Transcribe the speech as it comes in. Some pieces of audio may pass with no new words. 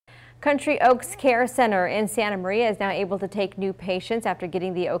Country Oaks Care Center in Santa Maria is now able to take new patients after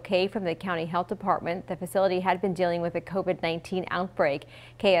getting the okay from the county health department. The facility had been dealing with a COVID-19 outbreak.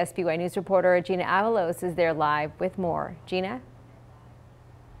 KSBY News reporter Gina Avalos is there live with more. Gina?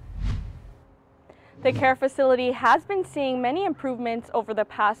 The care facility has been seeing many improvements over the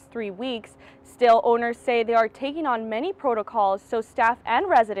past 3 weeks. Still, owners say they are taking on many protocols so staff and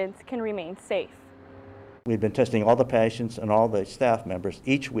residents can remain safe. We've been testing all the patients and all the staff members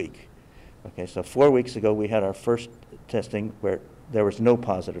each week. Okay, so 4 weeks ago we had our first testing where there was no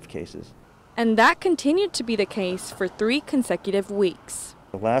positive cases. And that continued to be the case for 3 consecutive weeks.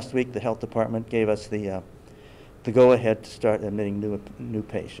 Last week the health department gave us the go-ahead to start admitting new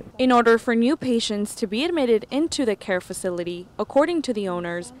patients. In order for new patients to be admitted into the care facility, according to the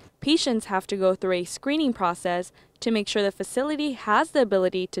owners, patients have to go through a screening process to make sure the facility has the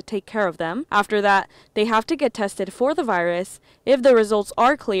ability to take care of them. After that, they have to get tested for the virus. If the results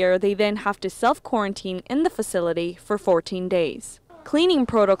are clear, they then have to self-quarantine in the facility for 14 days. Cleaning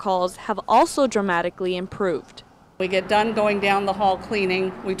protocols have also dramatically improved. We get done going down the hall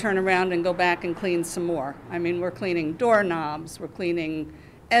cleaning, we turn around and go back and clean some more. I mean, we're cleaning doorknobs, we're cleaning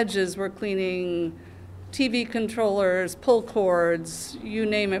edges, we're cleaning TV controllers, pull cords, you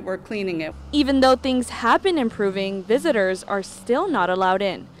name it, we're cleaning it. Even though things have been improving, visitors are still not allowed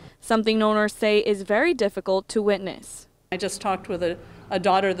in, something owners say is very difficult to witness. I just talked with a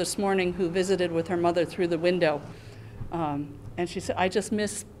daughter this morning who visited with her mother through the window, and she said, I just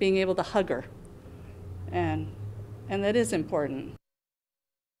miss being able to hug her, and that is important.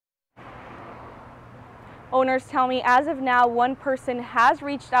 Owners tell me as of now, one person has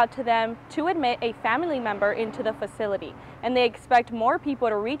reached out to them to admit a family member into the facility, and they expect more people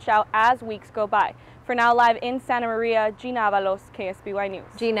to reach out as weeks go by. For now, live in Santa Maria, Gina Avalos, KSBY News.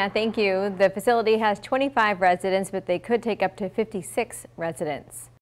 Gina, thank you. The facility has 25 residents, but they could take up to 56 residents.